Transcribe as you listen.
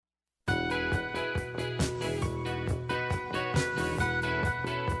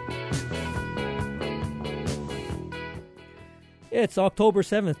It's October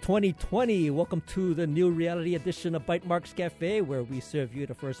 7th, 2020. Welcome to the new reality edition of Bite Marks Cafe, where we serve you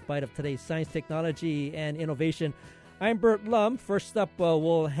the first bite of today's science, technology, and innovation. I'm Bert Lum. First up,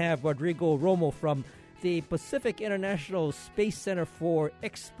 we'll have Rodrigo Romo from the Pacific International Space Center for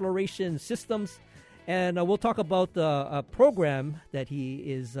Exploration Systems. And we'll talk about a program that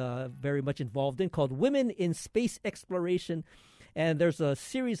he is very much involved in called Women in Space Exploration. And there's a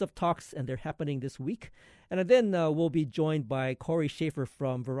series of talks, and they're happening this week. And then we'll be joined by Corey Schaefer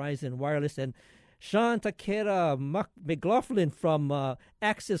from Verizon Wireless and Sean Takeda McLaughlin from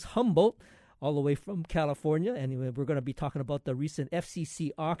Axis Humboldt, all the way from California. Anyway, we're going to be talking about the recent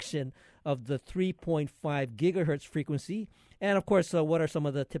FCC auction of the 3.5 gigahertz frequency. And, of course, what are some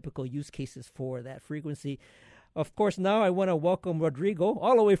of the typical use cases for that frequency? Of course, now I want to welcome Rodrigo,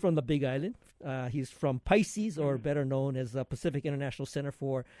 all the way from the Big Island. He's from PISCES, or better known as Pacific International Center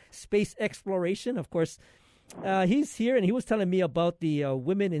for Space Exploration. Of course, he's here, and he was telling me about the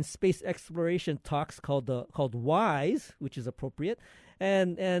Women in Space Exploration talks called WiSE, which is appropriate.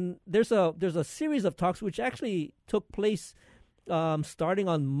 And there's a series of talks which actually took place starting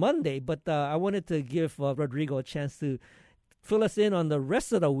on Monday. But I wanted to give Rodrigo a chance to fill us in on the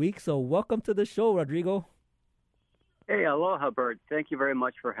rest of the week. So welcome to the show, Rodrigo. Hey, aloha, Bert. Thank you very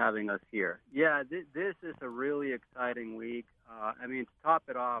much for having us here. Yeah, this is a really exciting week. To top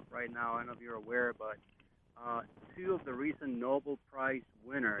it off right now, I don't know if you're aware, but two of the recent Nobel Prize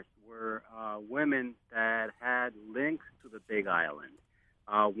winners were women that had links to the Big Island.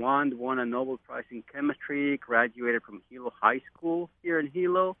 One won a Nobel Prize in chemistry, graduated from Hilo High School here in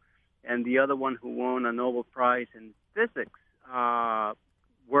Hilo, and the other one who won a Nobel Prize in physics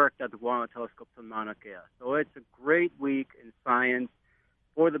worked at the Guam telescopes on Mauna Kea. So it's a great week in science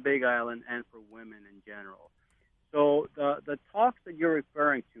for the Big Island and for women in general. So the talks that you're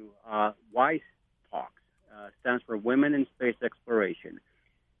referring to, WiSE talks, stands for Women in Space Exploration.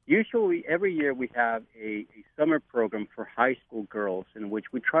 Usually every year we have a summer program for high school girls in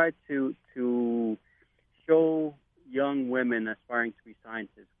which we try to show young women aspiring to be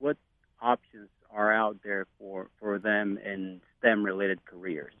scientists what options are out there for them in STEM-related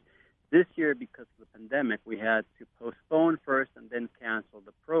careers. This year, because of the pandemic, we had to postpone first and then cancel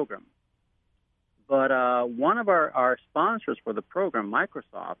the program. But one of our sponsors for the program,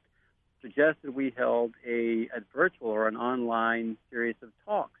 Microsoft, suggested we held a virtual or an online series of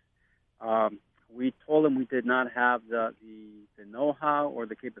talks. We told them we did not have the know-how or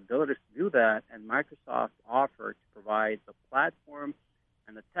the capabilities to do that, and Microsoft offered to provide the platform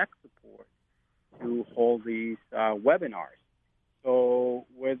and the tech support to hold these webinars. So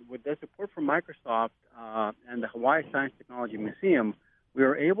with the support from Microsoft and the Hawaii Science Technology Museum, we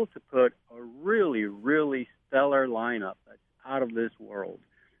were able to put a really, really stellar lineup that's out of this world.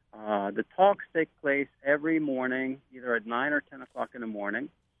 The talks take place every morning, either at 9 or 10 o'clock in the morning.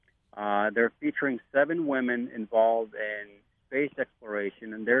 They're featuring 7 women involved in space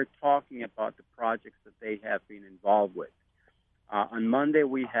exploration, and they're talking about the projects that they have been involved with. On Monday,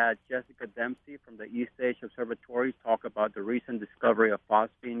 we had Jessica Dempsey from the East Asia Observatory talk about the recent discovery of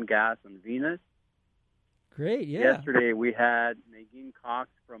phosphine gas on Venus. Great, yeah. Yesterday, we had Negin Cox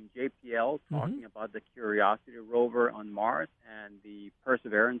from JPL talking about the Curiosity rover on Mars and the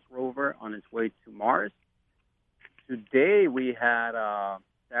Perseverance rover on its way to Mars. Today, we had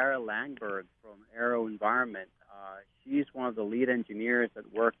Sarah Langberg from Aero Environment. She's one of the lead engineers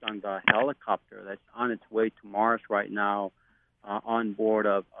that worked on the helicopter that's on its way to Mars right now on board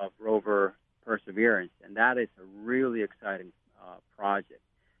of rover Perseverance. And that is a really exciting project.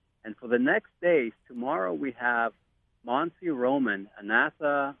 And for the next days, tomorrow we have Monsi Roman, a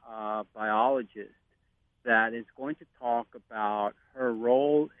NASA biologist, that is going to talk about her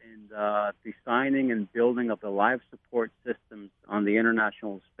role in the designing and building of the life support systems on the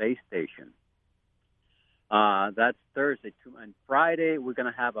International Space Station. That's Thursday. And Friday, we're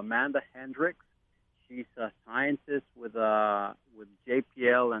going to have Amanda Hendricks. She's a scientist with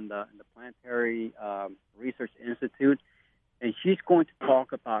JPL and the Planetary Research Institute. And she's going to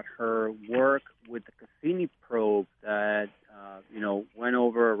talk about her work with the Cassini probe that, went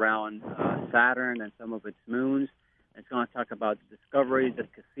over around Saturn and some of its moons. It's going to talk about the discoveries that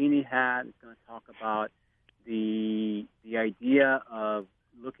Cassini had. It's going to talk about the idea of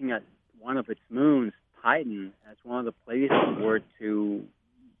looking at one of its moons, Titan, as one of the places where to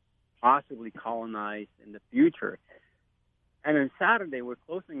possibly colonize in the future. And then Saturday, we're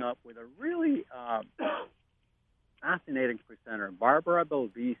closing up with a really fascinating presenter, Barbara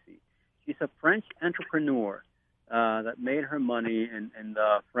Belvisi. She's a French entrepreneur that made her money in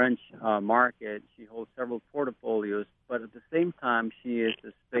the French market. She holds several portfolios, but at the same time, she is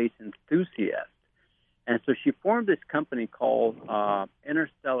a space enthusiast. And so she formed this company called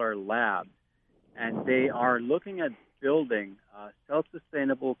Interstellar Labs, and they are looking at building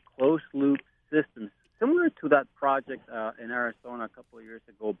self-sustainable closed-loop systems similar to that project in Arizona a couple of years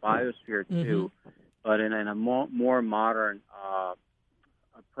ago, Biosphere 2, but in a more modern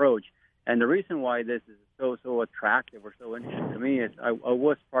approach. And the reason why this is so attractive or so interesting to me is I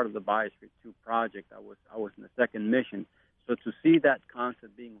was part of the Biosphere 2 project. I was in the second mission. So to see that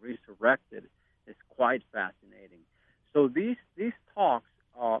concept being resurrected is quite fascinating. So these talks,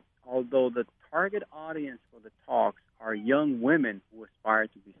 although the target audience for the talks are young women who aspire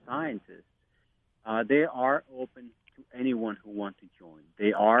to be scientists, they are open to anyone who wants to join.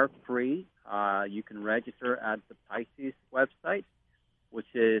 They are free. You can register at the PISCES website,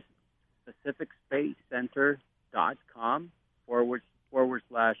 which is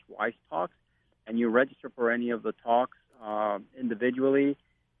pacificspaceCenter.com/WiSE talks, and you register for any of the talks individually.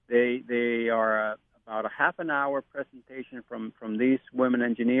 They are about a half an hour presentation from these women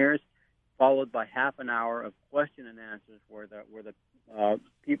engineers, followed by half an hour of question and answers where the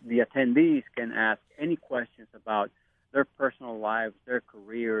attendees can ask any questions about their personal lives, their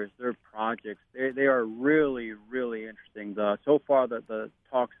careers, their projects. They are really, really interesting. So far, the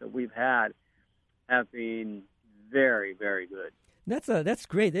talks that we've had have been very, very good. That's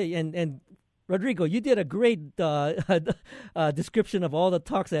great. And Rodrigo, you did a great description of all the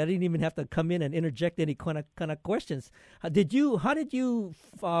talks. I didn't even have to come in and interject any kind of questions. How did you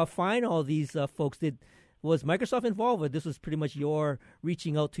find all these folks? Was Microsoft involved, or this was pretty much your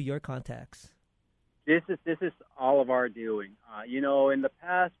reaching out to your contacts? This is all of our doing. In the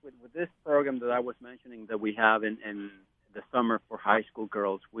past with this program that I was mentioning that we have in the summer for high school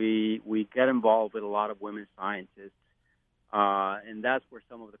girls, we get involved with a lot of women scientists. And that's where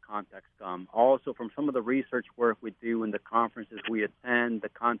some of the contacts come. Also, from some of the research work we do and the conferences we attend, the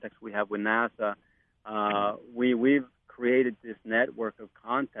contacts we have with NASA, we've created this network of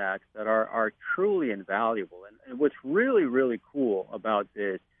contacts that are truly invaluable. And what's really, really cool about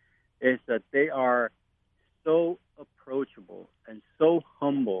this is that they are so approachable and so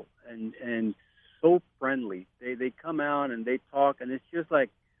humble and so friendly. They come out and they talk, and it's just like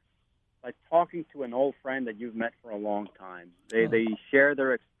talking to an old friend that you've met for a long time. They share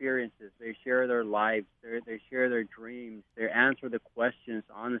their experiences. They share their lives. They share their dreams. They answer the questions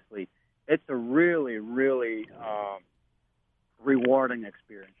honestly. It's a really, really rewarding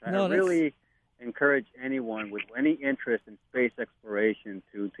experience. I really encourage anyone with any interest in space exploration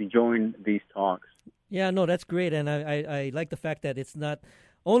to join these talks. Yeah, no, that's great. And I like the fact that it's not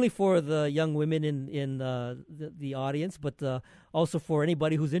only for the young women in the audience, but also for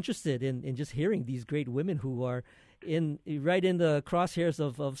anybody who's interested in just hearing these great women who are right in the crosshairs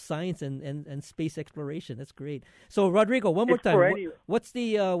of science and space exploration. That's great. So, Rodrigo, one more time, what's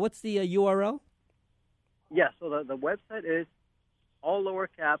the URL? Yeah, so the website is all lower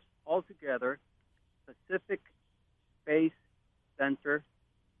caps, all together,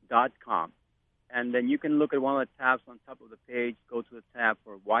 pacificspaceCenter.com. And then you can look at one of the tabs on top of the page, go to the tab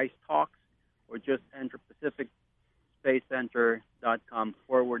for WiSE Talks, or just enter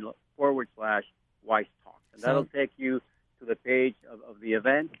pacificspaceCenter.com/WiSE Talks. And that'll take you to the page of the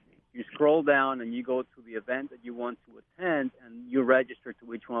event. You scroll down and you go to the event that you want to attend, and you register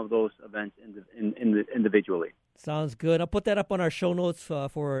to each one of those events individually. Sounds good. I'll put that up on our show notes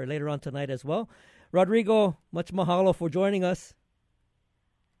for later on tonight as well. Rodrigo, much mahalo for joining us.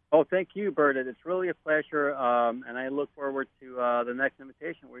 Oh, thank you, Bert. It's really a pleasure, and I look forward to the next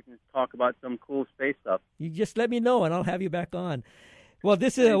invitation where we can talk about some cool space stuff. You just let me know, and I'll have you back on. Well,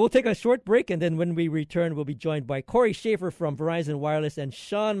 we'll take a short break, and then when we return, we'll be joined by Corey Schaefer from Verizon Wireless and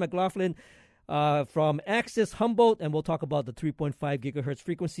Sean McLaughlin from Axis Humboldt, and we'll talk about the 3.5 gigahertz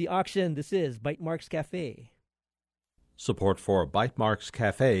frequency auction. This is Bytemarks Cafe. Support for Bytemarks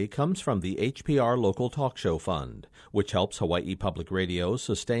Cafe comes from the HPR Local Talk Show Fund, which helps Hawaii Public Radio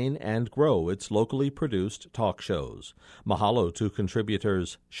sustain and grow its locally produced talk shows. Mahalo to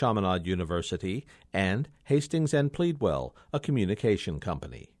contributors Chaminade University and Hastings and Pleadwell, a communication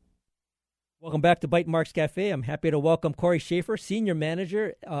company. Welcome back to Bytemarks Cafe. I'm happy to welcome Corey Schaefer, Senior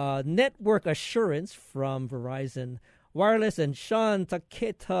Manager, Network Assurance from Verizon Wireless, and Sean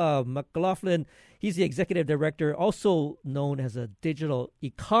Taketa McLaughlin. He's the Executive Director, also known as a digital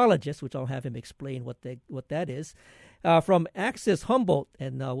ecologist, which I'll have him explain what that is, from Axis Humboldt.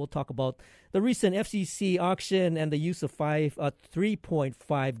 And we'll talk about the recent FCC auction and the use of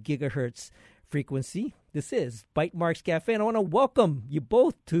 3.5 gigahertz frequency. This is Bytemarks Cafe, and I want to welcome you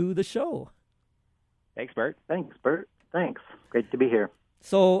both to the show. Thanks, Bert. Thanks. Great to be here.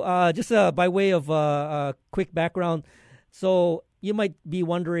 So just by way of quick background, so you might be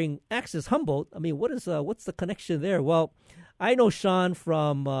wondering, Access Humboldt, I mean, what's the connection there? Well, I know Sean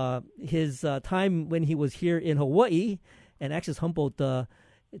from his time when he was here in Hawaii, and Access Humboldt,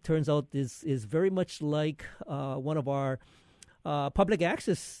 it turns out, is very much like one of our public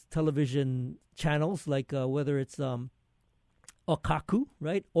access television channels, like whether it's Okaku,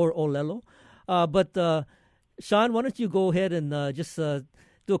 right, or Olelo. But Sean, why don't you go ahead and just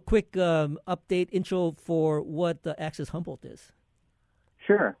do a quick update intro for what Access Humboldt is?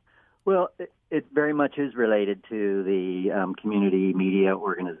 Sure. Well, it very much is related to the community media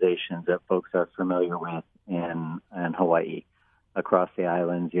organizations that folks are familiar with in Hawaii. Across the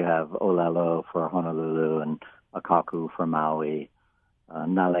islands, you have Olelo for Honolulu and Akaku for Maui,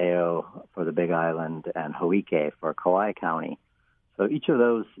 Naleo for the Big Island, and Ho'ike for Kauai County. So each of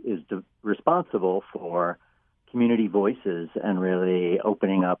those is responsible for community voices and really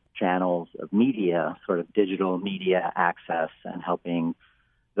opening up channels of media, sort of digital media access, and helping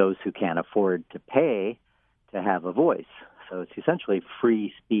those who can't afford to pay to have a voice. So it's essentially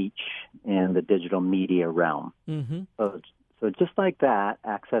free speech in the digital media realm. Mm-hmm. So just like that,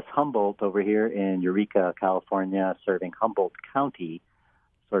 Access Humboldt over here in Eureka, California, serving Humboldt County,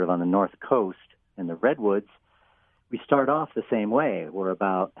 sort of on the north coast in the Redwoods, we start off the same way. We're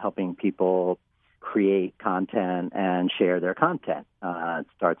about helping people create content and share their content. It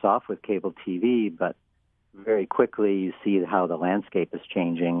starts off with cable TV, but very quickly you see how the landscape is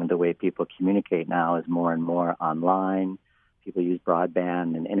changing. The way people communicate now is more and more online. People use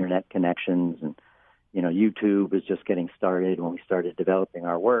broadband and internet connections, and YouTube is just getting started when we started developing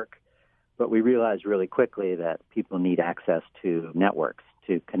our work. But we realized really quickly that people need access to networks,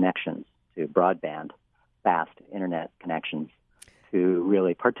 to connections, to broadband, fast internet connections to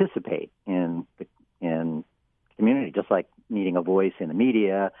really participate in community, just like needing a voice in the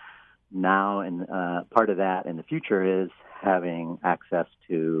media. Now, and part of that in the future is having access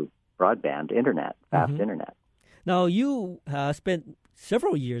to broadband internet, fast internet. Now, you spent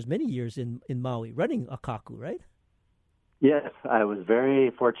many years in Maui running Akaku, right? Yes, I was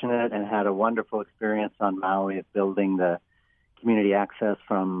very fortunate and had a wonderful experience on Maui of building the community access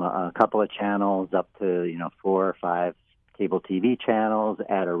from a couple of channels up to 4 or 5 cable TV channels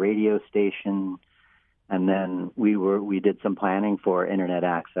at a radio station. And then we did some planning for internet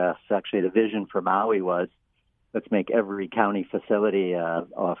access. Actually, the vision for Maui was, let's make every county facility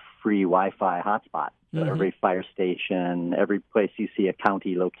a free Wi-Fi hotspot. So every fire station, every place you see a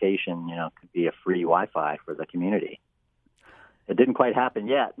county location, could be a free Wi-Fi for the community. It didn't quite happen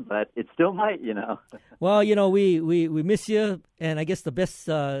yet, but it still might, Well, we miss you, and I guess the best,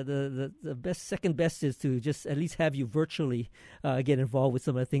 the second best is to just at least have you virtually get involved with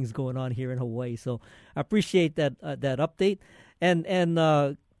some of the things going on here in Hawaii. So I appreciate that update.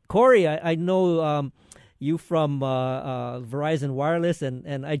 And Corey, I know you from Verizon Wireless,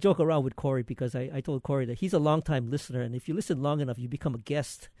 and I joke around with Corey because I told Corey that he's a longtime listener, and if you listen long enough, you become a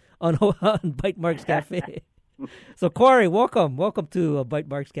guest on Bite Marks Cafe. So, Corey, welcome to Bite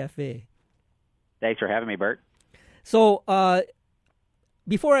Marks Cafe. Thanks for having me, Bert. So,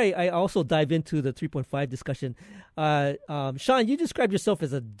 before I also dive into the 3.5 discussion, Sean, you described yourself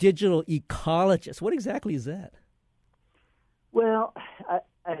as a digital ecologist. What exactly is that? Well,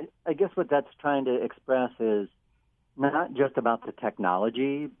 I guess what that's trying to express is not just about the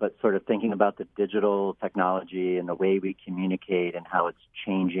technology, but sort of thinking about the digital technology and the way we communicate and how it's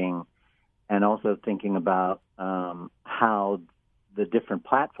changing, and also thinking about how the different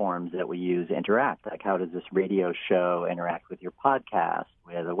platforms that we use interact. Like, how does this radio show interact with your podcast,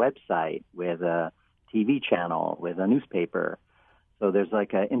 with a website, with a TV channel, with a newspaper? So there's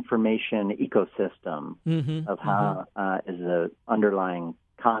like an information ecosystem of how is the underlying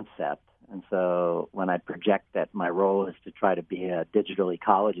concept. And so when I project that my role is to try to be a digital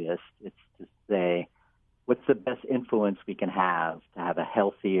ecologist, it's to say, what's the best influence we can have to have a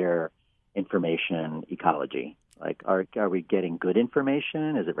healthier information ecology? Like, are we getting good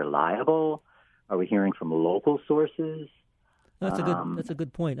information? Is it reliable? Are we hearing from local sources? That's a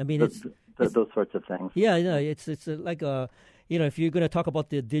good point. I mean, those sorts of things. Yeah, it's like if you're going to talk about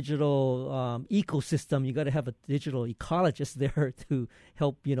the digital ecosystem, you got to have a digital ecologist there to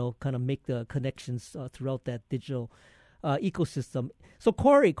help kind of make the connections throughout that digital ecosystem. So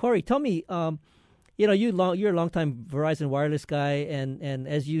Corey, tell me, you're a longtime Verizon Wireless guy, and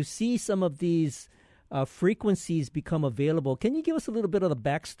as you see some of these frequencies become available, can you give us a little bit of the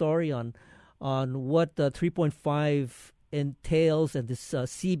backstory on what the 3.5 entails and this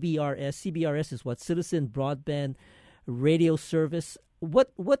CBRS? CBRS is what? Citizen Broadband Radio Service.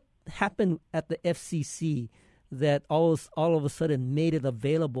 What happened at the FCC that all of a sudden made it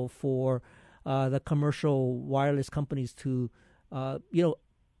available for the commercial wireless companies to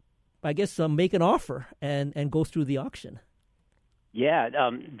I guess make an offer and go through the auction. Yeah,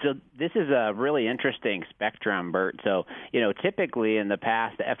 so this is a really interesting spectrum, Bert. So, typically in the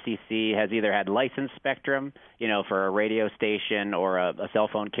past, the FCC has either had licensed spectrum, for a radio station or a cell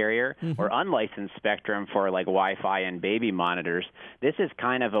phone carrier, or unlicensed spectrum for like Wi-Fi and baby monitors. This is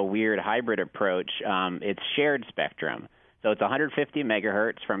kind of a weird hybrid approach. It's shared spectrum. So it's 150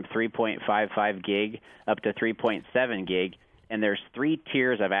 megahertz from 3.55 gig up to 3.7 gig, and there's 3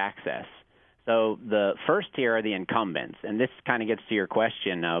 tiers of access. So the first tier are the incumbents, and this kind of gets to your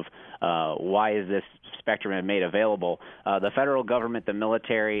question of why is this spectrum made available. The federal government, the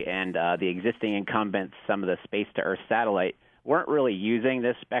military, and the existing incumbents, some of the space-to-Earth satellite, weren't really using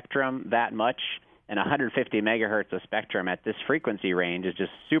this spectrum that much, and 150 megahertz of spectrum at this frequency range is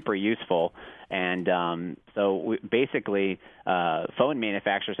just super useful. And basically, phone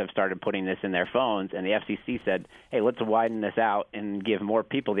manufacturers have started putting this in their phones, and the FCC said, hey, let's widen this out and give more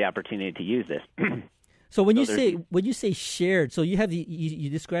people the opportunity to use this. So when you say shared, so you have you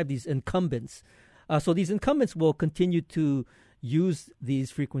describe these incumbents. So these incumbents will continue to use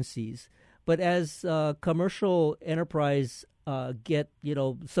these frequencies, but as commercial enterprise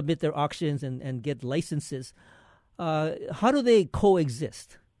submit their auctions and get licenses, how do they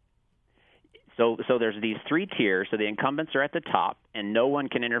coexist? So there's these 3 tiers. So the incumbents are at the top, and no one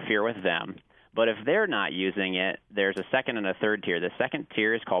can interfere with them. But if they're not using it, there's a second and a third tier. The second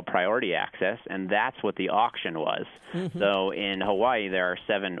tier is called priority access, and that's what the auction was. So in Hawaii, there are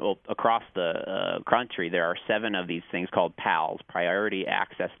 7, across the country, there are 7 of these things called PALs, priority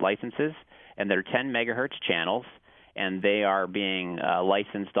access licenses, and they're 10 megahertz channels, and they are being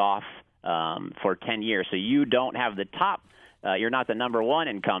licensed off for 10 years. So you don't have the top, you're not the number one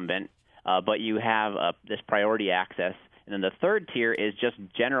incumbent, but you have this priority access. And then the third tier is just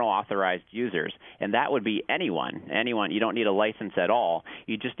general authorized users, and that would be anyone. You don't need a license at all.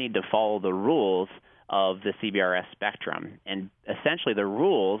 You just need to follow the rules of the CBRS spectrum. And essentially the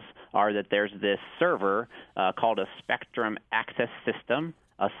rules are that there's this server called a Spectrum Access System,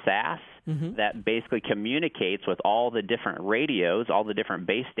 a SAS, that basically communicates with all the different radios, all the different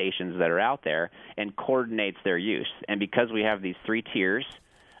base stations that are out there, and coordinates their use. And because we have these 3 tiers,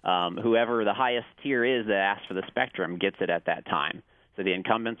 whoever the highest tier is that asks for the spectrum gets it at that time. So the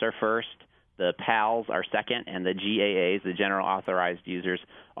incumbents are first, the PALs are second, and the GAAs, the general authorized users,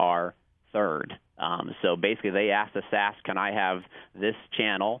 are third. So basically they ask the SAS, can I have this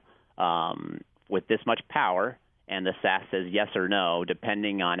channel with this much power? And the SAS says yes or no,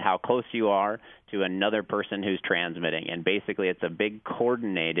 depending on how close you are to another person who's transmitting. And basically it's a big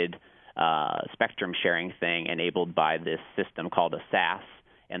coordinated spectrum sharing thing enabled by this system called a SAS.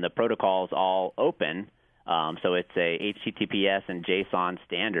 And the protocol is all open, so it's a HTTPS and JSON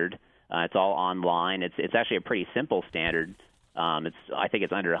standard. It's all online. It's actually a pretty simple standard. I think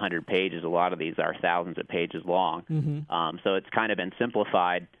it's under 100 pages. A lot of these are thousands of pages long. So it's kind of been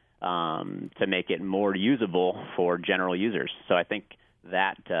simplified to make it more usable for general users. So I think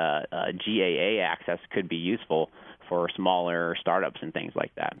that GAA access could be useful for smaller startups and things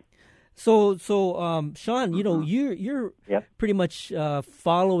like that. So, Sean, you're pretty much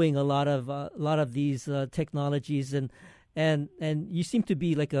following a lot of these technologies, and you seem to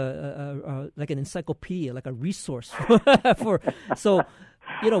be like like an encyclopedia, like a resource for. So,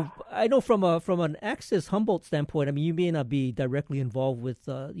 I know from an Access Humboldt standpoint, I mean, you may not be directly involved with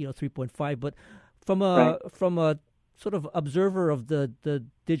 3.5, but from a sort of observer of the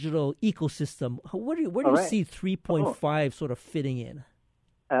digital ecosystem, where do you see 3.5 sort of fitting in?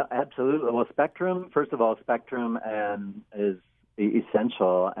 Absolutely. Well, first of all, spectrum is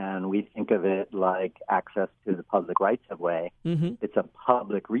essential, and we think of it like access to the public rights of way. It's a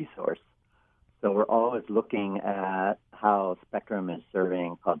public resource. So we're always looking at how spectrum is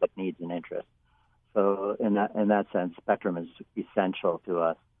serving public needs and interests. So in that sense, spectrum is essential to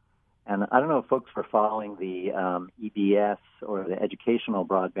us. And I don't know if folks were following the EBS or the educational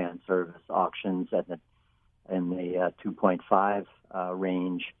broadband service auctions in the 2.5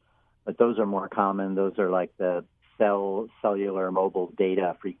 range, but those are more common. Those are like the cellular mobile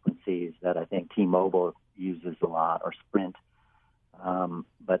data frequencies that I think T-Mobile uses a lot, or Sprint.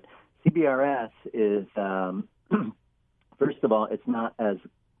 But CBRS is, first of all, it's not as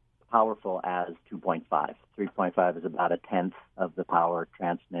powerful as 2.5. 3.5 is about 1/10 of the power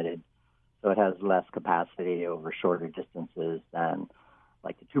transmitted, so it has less capacity over shorter distances than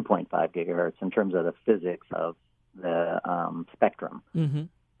like the 2.5 gigahertz in terms of the physics of the spectrum.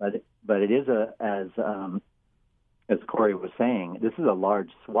 But it is as Corey was saying, this is a large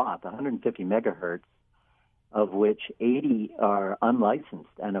swath, 150 megahertz, of which 80 are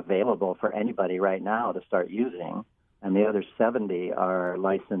unlicensed and available for anybody right now to start using. and the other 70 are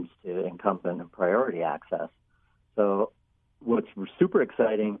licensed to incumbent and priority access. So what's super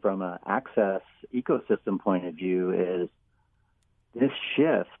exciting from an access ecosystem point of view is this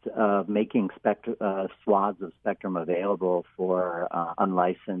shift of making swaths of spectrum available for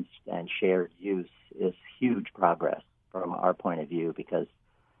unlicensed and shared use is huge progress from our point of view, because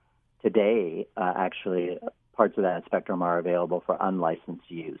today, actually, parts of that spectrum are available for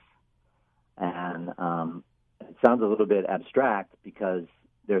unlicensed use. And it sounds a little bit abstract because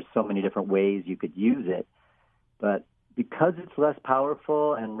there's so many different ways you could use it, but because it's less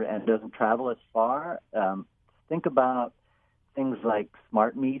powerful and doesn't travel as far, think about things like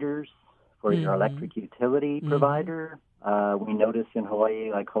smart meters for your electric utility provider. We noticed in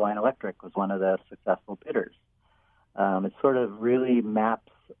Hawaii, like Hawaiian Electric was one of the successful bidders. It sort of really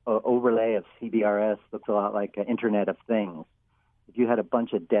maps overlay of CBRS, looks a lot like Internet of Things. If you had a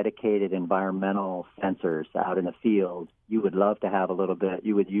bunch of dedicated environmental sensors out in the field, you would love to have a little bit.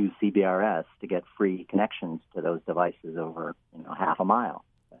 You would use CBRS to get free connections to those devices over, half a mile.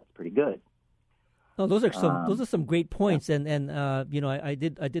 That's pretty good. Oh, those are some great points, yeah. and I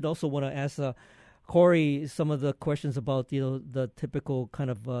did also want to ask Corey some of the questions about the typical kind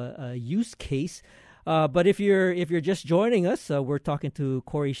of use case. But if you're just joining us, we're talking to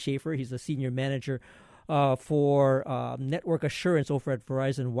Corey Schaefer. He's a senior manager for network assurance over at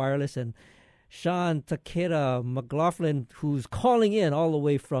Verizon Wireless, and Sean Takeda McLaughlin, who's calling in all the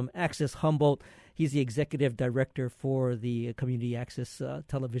way from Access Humboldt. He's the executive director for the community access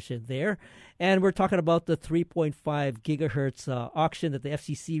television there. And we're talking about the 3.5 gigahertz auction that the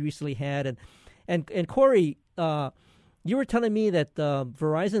FCC recently had. And Corey, you were telling me that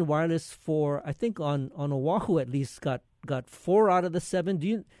Verizon Wireless for, I think on Oahu at least, got 4 out of the 7.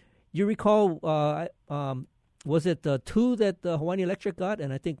 Do you recall, was it 2 that Hawaiian Electric got?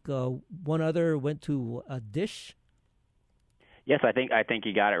 And I think one other went to Dish? Yes, I think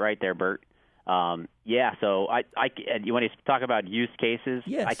you got it right there, Bert. So when you talk about use cases,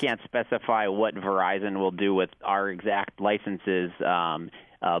 yes. I can't specify what Verizon will do with our exact licenses,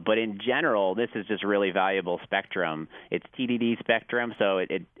 but in general, this is just really valuable spectrum. It's TDD spectrum, so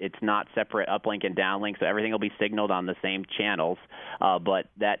it's not separate uplink and downlink, so everything will be signaled on the same channels, but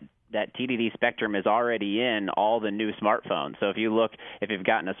that TDD spectrum is already in all the new smartphones. So if you've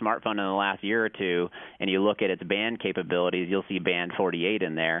gotten a smartphone in the last year or two and you look at its band capabilities, you'll see band 48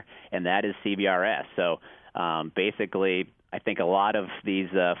 in there, and that is CBRS. So basically, I think a lot of these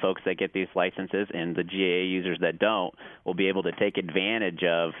folks that get these licenses and the GAA users that don't will be able to take advantage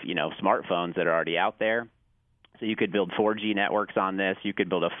of smartphones that are already out there. So you could build 4G networks on this. You could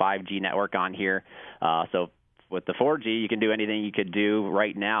build a 5G network on here. So with the 4G, you can do anything you could do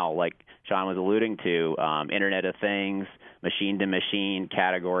right now, like Sean was alluding to, Internet of Things, machine-to-machine,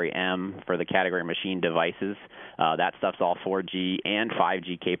 Category M for the Category Machine devices. That stuff's all 4G and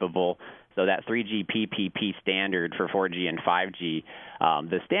 5G capable. So that 3GPP standard for 4G and 5G,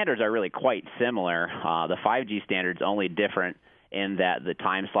 the standards are really quite similar. The 5G standard's only different in that the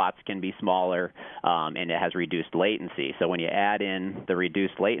time slots can be smaller, and it has reduced latency. So when you add in the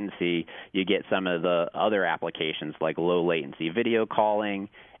reduced latency, you get some of the other applications like low latency video calling,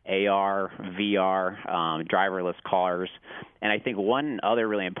 AR, VR, driverless cars. And I think one other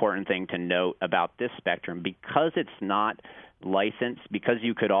really important thing to note about this spectrum, because it's not licensed, because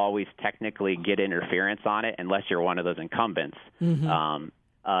you could always technically get interference on it unless you're one of those incumbents,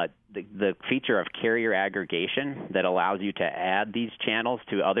 the feature of carrier aggregation that allows you to add these channels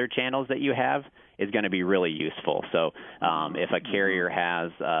to other channels that you have is going to be really useful. So if a carrier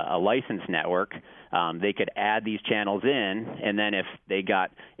has a licensed network, they could add these channels in, and then if they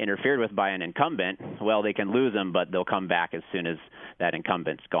got interfered with by an incumbent, well, they can lose them, but they'll come back as soon as that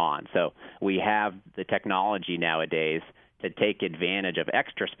incumbent's gone. So we have the technology nowadays to take advantage of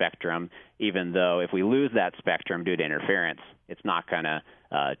extra spectrum, even though if we lose that spectrum due to interference, it's not going to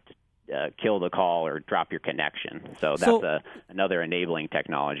kill the call or drop your connection. So that's another enabling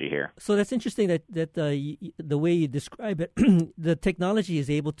technology here. So that's interesting that the way you describe it, the technology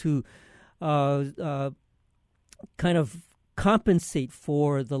is able to kind of compensate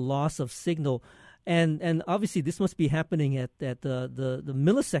for the loss of signal. And obviously this must be happening at the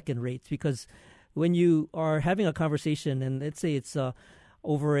millisecond rates, because when you are having a conversation, and let's say it's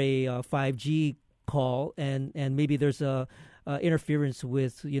over a 5G call, and maybe there's a interference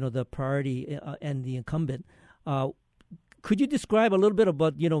with the priority and the incumbent, could you describe a little bit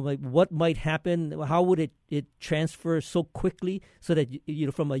about like what might happen? How would it transfer so quickly so that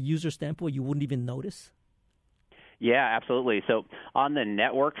from a user standpoint you wouldn't even notice? Yeah, absolutely. So on the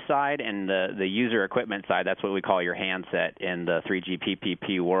network side and the user equipment side, that's what we call your handset in the 3G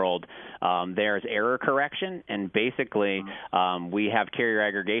PPP world. There's error correction, and basically we have carrier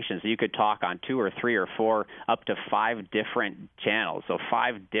aggregation. So you could talk on 2 or 3 or 4 up to 5 different channels. So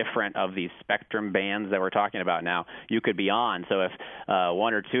 5 different of these spectrum bands that we're talking about now you could be on. So if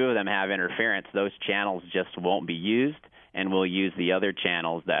 1 or 2 of them have interference, those channels just won't be used, and we'll use the other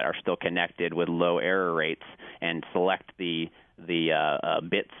channels that are still connected with low error rates and select the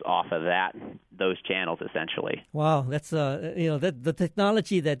bits off of those channels essentially. Wow, that's the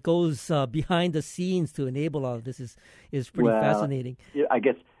technology that goes behind the scenes to enable all of this is pretty fascinating. I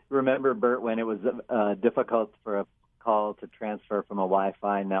guess remember, Bert, when it was difficult for a call to transfer from a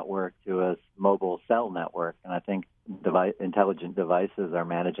Wi-Fi network to a mobile cell network, and I think intelligent devices are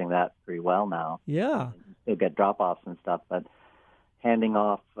managing that pretty well now. Yeah. They'll get drop-offs and stuff, but handing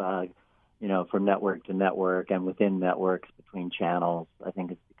off, from network to network and within networks between channels, I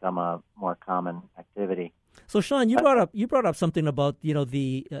think it's become a more common activity. So, Sean, you brought up something about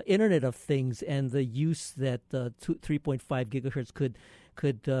the Internet of Things and the use that 3.5 gigahertz could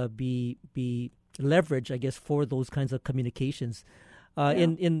be leveraged, I guess, for those kinds of communications.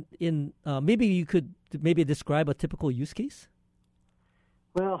 Maybe you could describe a typical use case.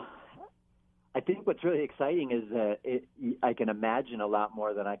 Well, I think what's really exciting is that I can imagine a lot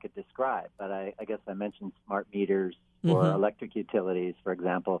more than I could describe. But I guess I mentioned smart meters for electric utilities, for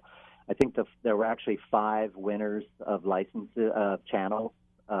example. I think there were actually 5 winners of licenses channels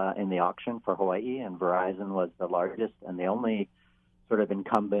in the auction for Hawaii, and Verizon was the largest and the only sort of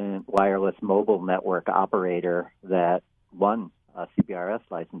incumbent wireless mobile network operator that won CPRS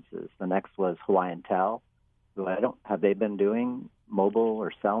licenses. The next was Hawaiian Tel, who have they been doing mobile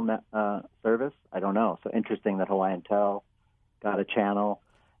or cell net service? I don't know. So interesting that Hawaiian Tel got a channel,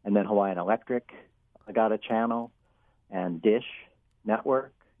 and then Hawaiian Electric got a channel, and Dish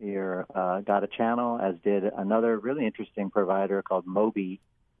Network got a channel, as did another really interesting provider called Mobi,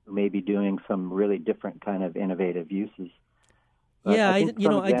 who may be doing some really different kind of innovative uses. Yeah, I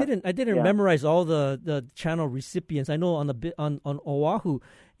didn't memorize all the channel recipients. I know on Oahu,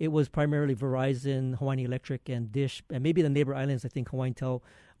 it was primarily Verizon, Hawaiian Electric, and Dish, and maybe the neighbor islands. I think Hawaiian Tel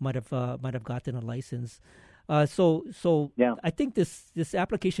might have gotten a license. So I think this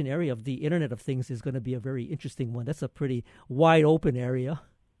application area of the Internet of Things is going to be a very interesting one. That's a pretty wide open area.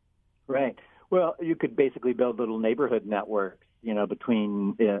 Right. Well, you could basically build little neighborhood networks.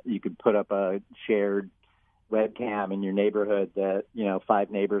 Between you could put up a shared webcam in your neighborhood that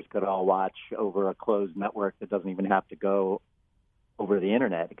 5 neighbors could all watch over a closed network that doesn't even have to go over the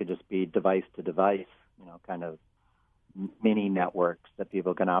internet. It could just be device to device, kind of mini networks that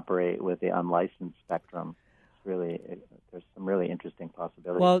people can operate with the unlicensed spectrum. There's some really interesting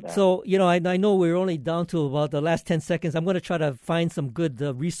possibilities. Well, there. So I know we're only down to about the last 10 seconds. I'm going to try to find some good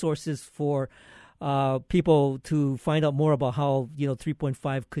resources for people to find out more about how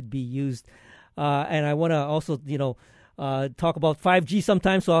 3.5 could be used. And I want to also, talk about 5G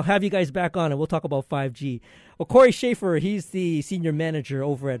sometime, so I'll have you guys back on and we'll talk about 5G. Well, Corey Schaefer, he's the senior manager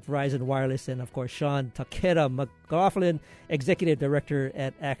over at Verizon Wireless, and of course, Sean Takeda McLaughlin, executive director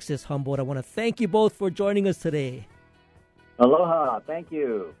at Axis Humboldt. I want to thank you both for joining us today. Aloha. Thank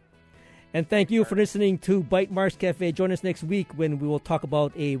you. And thank you for listening to Bytemarks Cafe. Join us next week when we will talk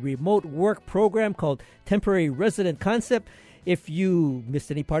about a remote work program called Temporary Resident Concept. If you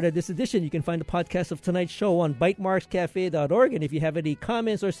missed any part of this edition, you can find the podcast of tonight's show on bytemarkscafe.org. And if you have any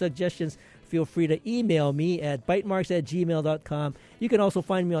comments or suggestions, feel free to email me at bytemarks@gmail.com. You can also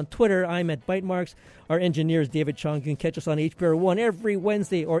find me on Twitter. I'm at Bytemarks. Our engineer is David Chong. You can catch us on HPR One every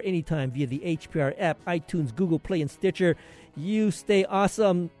Wednesday or anytime via the HPR app, iTunes, Google Play, and Stitcher. You stay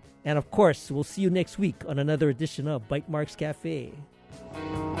awesome. And of course, we'll see you next week on another edition of Bytemarks Cafe.